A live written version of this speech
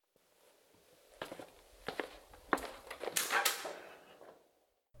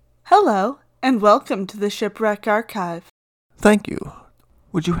Hello, and welcome to the Shipwreck Archive. Thank you.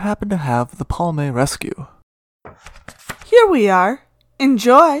 Would you happen to have the Palme Rescue? Here we are.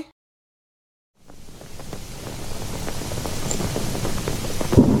 Enjoy!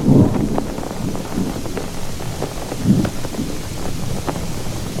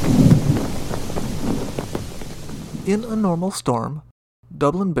 In a normal storm,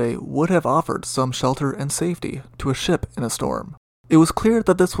 Dublin Bay would have offered some shelter and safety to a ship in a storm. It was clear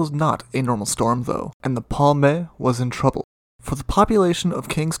that this was not a normal storm, though, and the Palme was in trouble. For the population of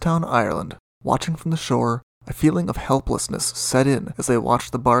Kingstown, Ireland, watching from the shore, a feeling of helplessness set in as they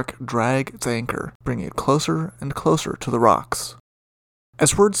watched the bark drag its anchor, bringing it closer and closer to the rocks.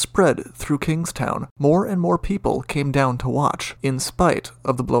 As word spread through Kingstown, more and more people came down to watch, in spite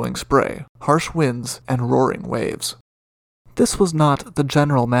of the blowing spray, harsh winds, and roaring waves. This was not the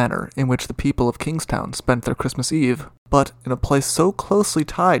general manner in which the people of Kingstown spent their Christmas Eve, but in a place so closely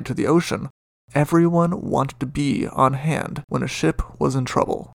tied to the ocean, everyone wanted to be on hand when a ship was in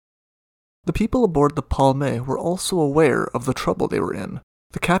trouble. The people aboard the Palme were also aware of the trouble they were in.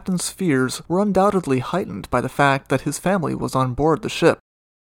 The captain's fears were undoubtedly heightened by the fact that his family was on board the ship.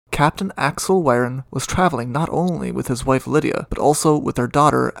 Captain Axel Wyron was traveling not only with his wife Lydia, but also with their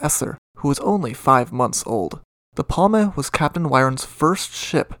daughter Esther, who was only 5 months old. The Palme was Captain Wyron's first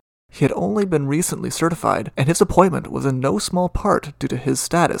ship. He had only been recently certified, and his appointment was in no small part due to his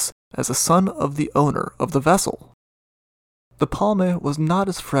status as the son of the owner of the vessel. The Palme was not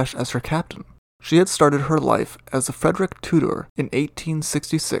as fresh as her captain. She had started her life as a Frederick Tudor in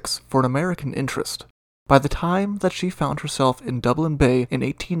 1866 for an American interest. By the time that she found herself in Dublin Bay in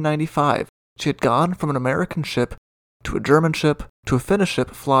 1895, she had gone from an American ship to a German ship to a Finnish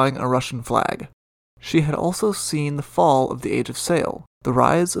ship flying a Russian flag. She had also seen the fall of the age of sail. The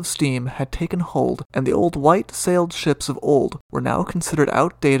rise of steam had taken hold, and the old white-sailed ships of old were now considered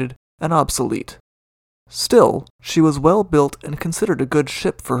outdated and obsolete. Still, she was well built and considered a good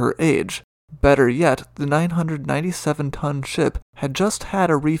ship for her age. Better yet, the 997-ton ship had just had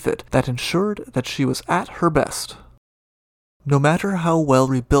a refit that ensured that she was at her best. No matter how well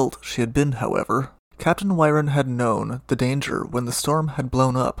rebuilt she had been, however, Captain Wyron had known the danger when the storm had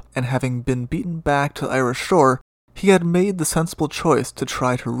blown up, and having been beaten back to Irish shore, he had made the sensible choice to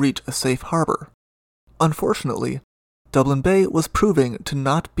try to reach a safe harbor. Unfortunately, Dublin Bay was proving to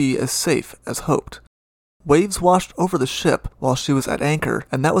not be as safe as hoped. Waves washed over the ship while she was at anchor,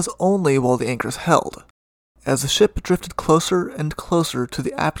 and that was only while the anchors held. As the ship drifted closer and closer to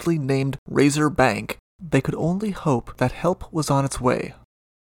the aptly named Razor Bank, they could only hope that help was on its way.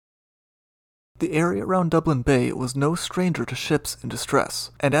 The area around Dublin Bay was no stranger to ships in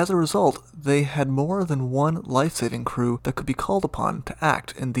distress, and as a result, they had more than one life-saving crew that could be called upon to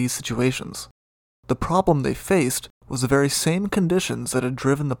act in these situations. The problem they faced was the very same conditions that had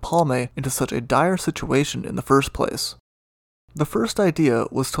driven the Palme into such a dire situation in the first place. The first idea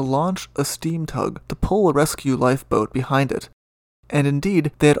was to launch a steam tug to pull a rescue lifeboat behind it, and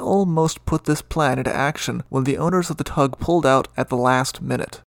indeed they had almost put this plan into action when the owners of the tug pulled out at the last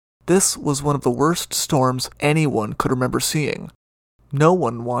minute. This was one of the worst storms anyone could remember seeing. No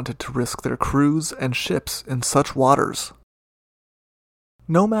one wanted to risk their crews and ships in such waters.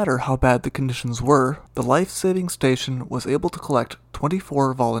 No matter how bad the conditions were, the life-saving station was able to collect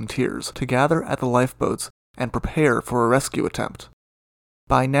 24 volunteers to gather at the lifeboats and prepare for a rescue attempt.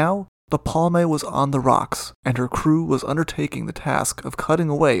 By now, the Palme was on the rocks, and her crew was undertaking the task of cutting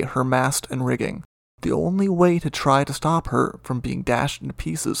away her mast and rigging, the only way to try to stop her from being dashed into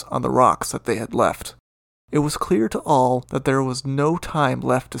pieces on the rocks that they had left. It was clear to all that there was no time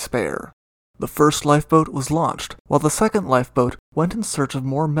left to spare. The first lifeboat was launched, while the second lifeboat went in search of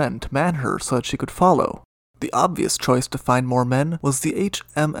more men to man her so that she could follow. The obvious choice to find more men was the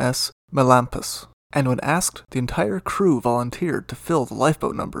HMS Melampus, and when asked, the entire crew volunteered to fill the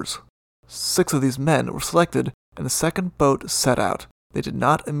lifeboat numbers. 6 of these men were selected, and the second boat set out. They did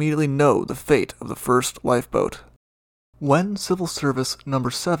not immediately know the fate of the first lifeboat. When Civil Service No.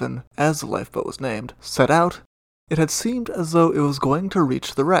 7, as the lifeboat was named, set out, it had seemed as though it was going to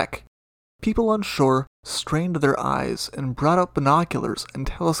reach the wreck. People on shore strained their eyes and brought out binoculars and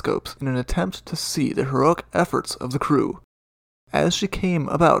telescopes in an attempt to see the heroic efforts of the crew. As she came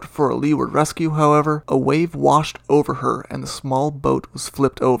about for a leeward rescue, however, a wave washed over her and the small boat was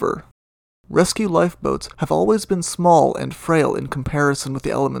flipped over. Rescue lifeboats have always been small and frail in comparison with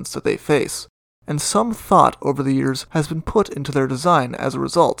the elements that they face, and some thought over the years has been put into their design as a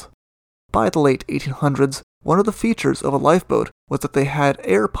result. By the late 1800s, one of the features of a lifeboat was that they had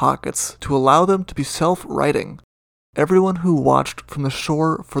air pockets to allow them to be self-righting. Everyone who watched from the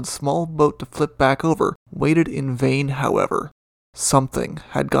shore for the small boat to flip back over waited in vain, however. Something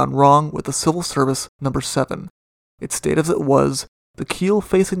had gone wrong with the Civil Service number 7. It stayed as it was, the keel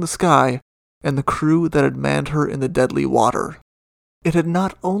facing the sky, and the crew that had manned her in the deadly water. It had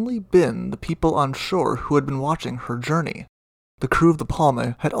not only been the people on shore who had been watching her journey. The crew of the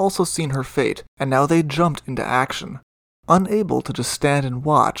Palme had also seen her fate, and now they jumped into action. Unable to just stand and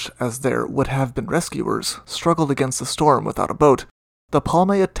watch as their would-have-been rescuers struggled against the storm without a boat, the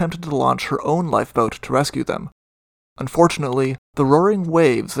Palme attempted to launch her own lifeboat to rescue them. Unfortunately, the roaring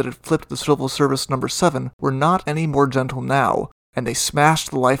waves that had flipped the Civil Service number 7 were not any more gentle now, and they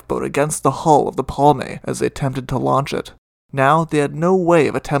smashed the lifeboat against the hull of the Palme as they attempted to launch it. Now they had no way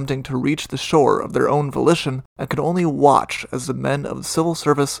of attempting to reach the shore of their own volition and could only watch as the men of the Civil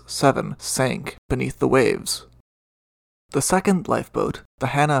Service 7 sank beneath the waves. The second lifeboat, the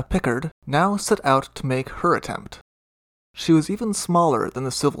Hannah Pickard, now set out to make her attempt. She was even smaller than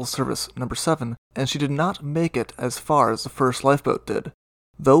the Civil Service number 7, and she did not make it as far as the first lifeboat did.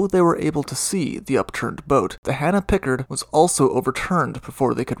 Though they were able to see the upturned boat, the Hannah Pickard was also overturned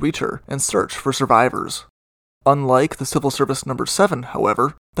before they could reach her and search for survivors. Unlike the Civil Service number 7,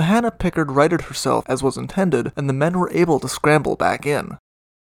 however, the Hannah Pickard righted herself as was intended, and the men were able to scramble back in.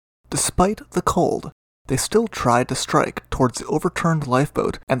 Despite the cold, they still tried to strike towards the overturned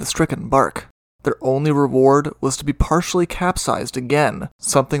lifeboat and the stricken bark. Their only reward was to be partially capsized again,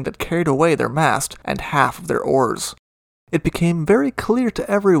 something that carried away their mast and half of their oars. It became very clear to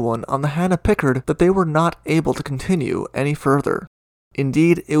everyone on the Hannah Pickard that they were not able to continue any further.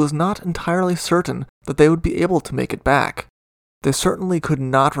 Indeed, it was not entirely certain that they would be able to make it back. They certainly could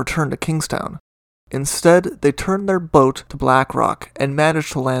not return to Kingstown. Instead, they turned their boat to Black Rock and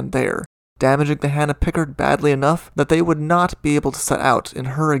managed to land there, damaging the Hannah Pickard badly enough that they would not be able to set out in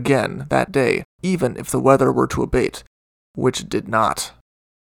her again that day, even if the weather were to abate, which it did not.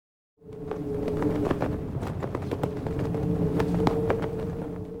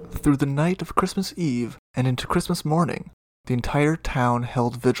 Through the night of Christmas Eve and into Christmas morning, the entire town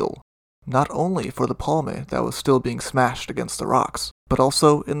held vigil, not only for the Palme that was still being smashed against the rocks, but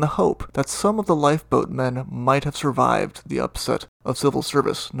also in the hope that some of the lifeboat men might have survived the upset of Civil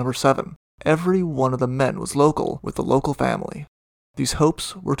Service number 7. Every one of the men was local with the local family. These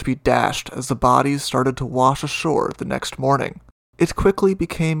hopes were to be dashed as the bodies started to wash ashore the next morning. It quickly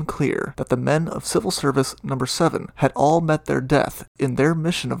became clear that the men of Civil Service number 7 had all met their death in their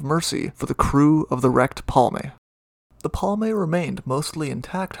mission of mercy for the crew of the wrecked Palme. The Palme remained mostly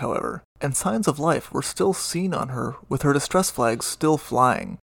intact, however, and signs of life were still seen on her with her distress flags still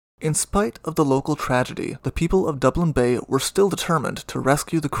flying. In spite of the local tragedy, the people of Dublin Bay were still determined to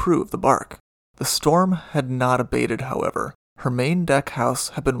rescue the crew of the bark. The storm had not abated, however. Her main deck house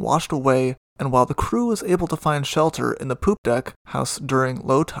had been washed away, and while the crew was able to find shelter in the poop deck house during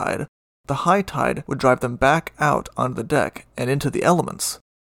low tide, the high tide would drive them back out onto the deck and into the elements.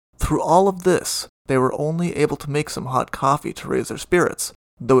 Through all of this, they were only able to make some hot coffee to raise their spirits,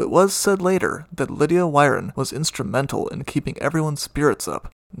 though it was said later that Lydia Wyron was instrumental in keeping everyone's spirits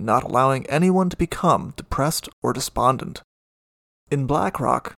up, not allowing anyone to become depressed or despondent. In Black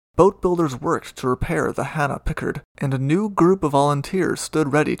Rock, boat builders worked to repair the Hannah Pickard, and a new group of volunteers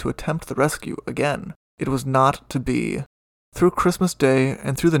stood ready to attempt the rescue again. It was not to be. Through Christmas Day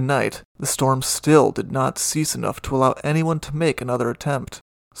and through the night, the storm still did not cease enough to allow anyone to make another attempt.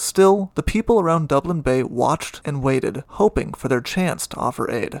 Still, the people around Dublin Bay watched and waited, hoping for their chance to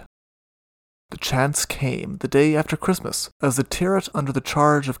offer aid. The chance came the day after Christmas, as the turret under the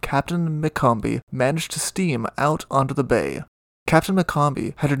charge of Captain McCombie managed to steam out onto the bay. Captain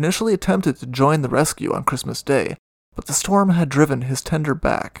McCombie had initially attempted to join the rescue on Christmas Day, but the storm had driven his tender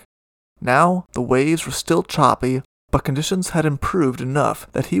back. Now, the waves were still choppy, but conditions had improved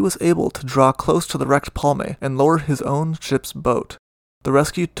enough that he was able to draw close to the wrecked Palme and lower his own ship's boat. The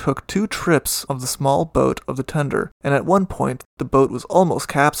rescue took 2 trips of the small boat of the tender, and at one point the boat was almost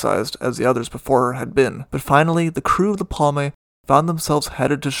capsized as the others before her had been, but finally the crew of the Palme found themselves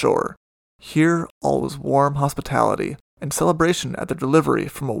headed to shore. Here all was warm hospitality and celebration at their delivery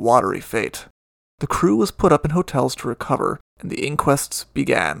from a watery fate. The crew was put up in hotels to recover, and the inquests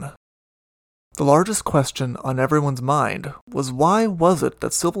began. The largest question on everyone's mind was why was it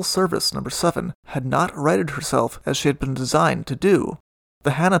that Civil Service number 7 had not righted herself as she had been designed to do?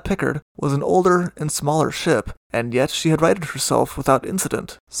 The Hannah Pickard was an older and smaller ship, and yet she had righted herself without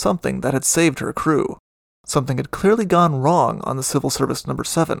incident, something that had saved her crew. Something had clearly gone wrong on the Civil Service number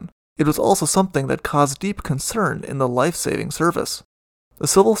 7. It was also something that caused deep concern in the life-saving service. The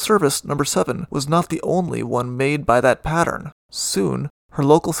Civil Service number 7 was not the only one made by that pattern. Soon, her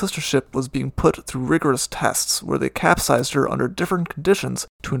local sister ship was being put through rigorous tests where they capsized her under different conditions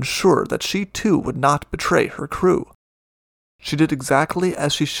to ensure that she too would not betray her crew. She did exactly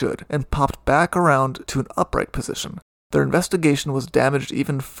as she should and popped back around to an upright position. Their investigation was damaged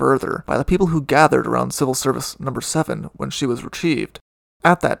even further by the people who gathered around Civil Service number 7 when she was retrieved.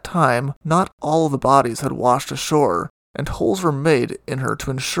 At that time, not all of the bodies had washed ashore, and holes were made in her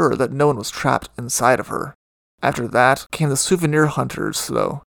to ensure that no one was trapped inside of her. After that came the souvenir hunters,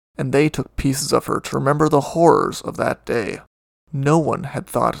 though, and they took pieces of her to remember the horrors of that day. No one had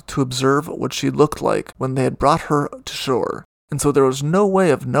thought to observe what she looked like when they had brought her to shore, and so there was no way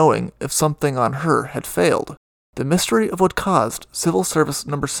of knowing if something on her had failed. The mystery of what caused Civil Service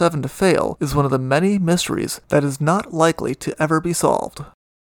number 7 to fail is one of the many mysteries that is not likely to ever be solved.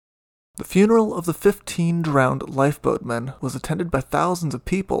 The funeral of the 15 drowned lifeboatmen was attended by thousands of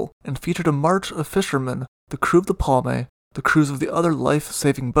people and featured a march of fishermen, the crew of the Palme, the crews of the other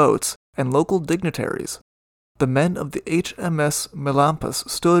life-saving boats, and local dignitaries. The men of the HMS Melampus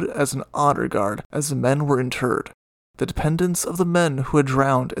stood as an honor guard as the men were interred. The dependents of the men who had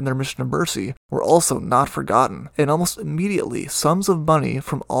drowned in their mission of mercy were also not forgotten, and almost immediately sums of money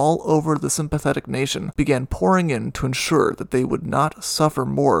from all over the sympathetic nation began pouring in to ensure that they would not suffer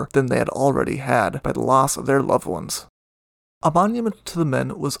more than they had already had by the loss of their loved ones. A monument to the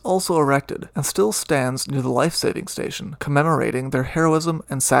men was also erected and still stands near the life-saving station, commemorating their heroism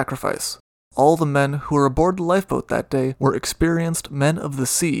and sacrifice. All the men who were aboard the lifeboat that day were experienced men of the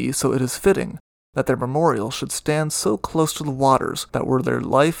sea, so it is fitting that their memorial should stand so close to the waters that were their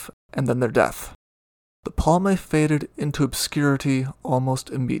life and then their death. The Palme faded into obscurity almost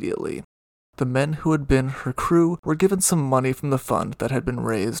immediately. The men who had been her crew were given some money from the fund that had been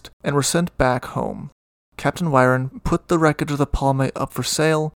raised and were sent back home. Captain Wyron put the wreckage of the Palme up for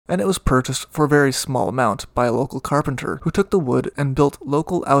sale, and it was purchased for a very small amount by a local carpenter who took the wood and built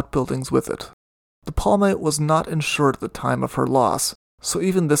local outbuildings with it. The Palme was not insured at the time of her loss, so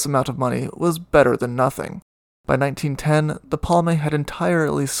even this amount of money was better than nothing. By 1910, the Palme had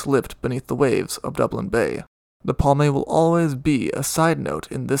entirely slipped beneath the waves of Dublin Bay. The Palme will always be a side note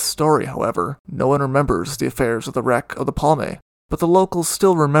in this story, however. No one remembers the affairs of the wreck of the Palme, but the locals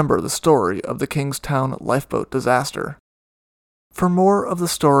still remember the story of the Kingstown lifeboat disaster. For more of the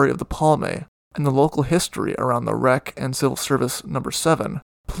story of the Palme and the local history around the wreck and Civil Service number 7,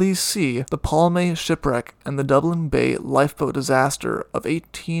 please see The Palme Shipwreck and the Dublin Bay Lifeboat Disaster of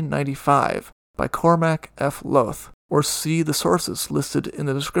 1895 by Cormac F. Loth, or see the sources listed in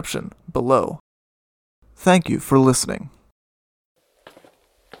the description below. Thank you for listening.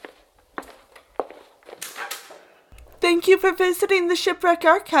 Thank you for visiting the Shipwreck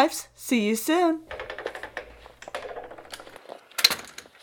Archives. See you soon.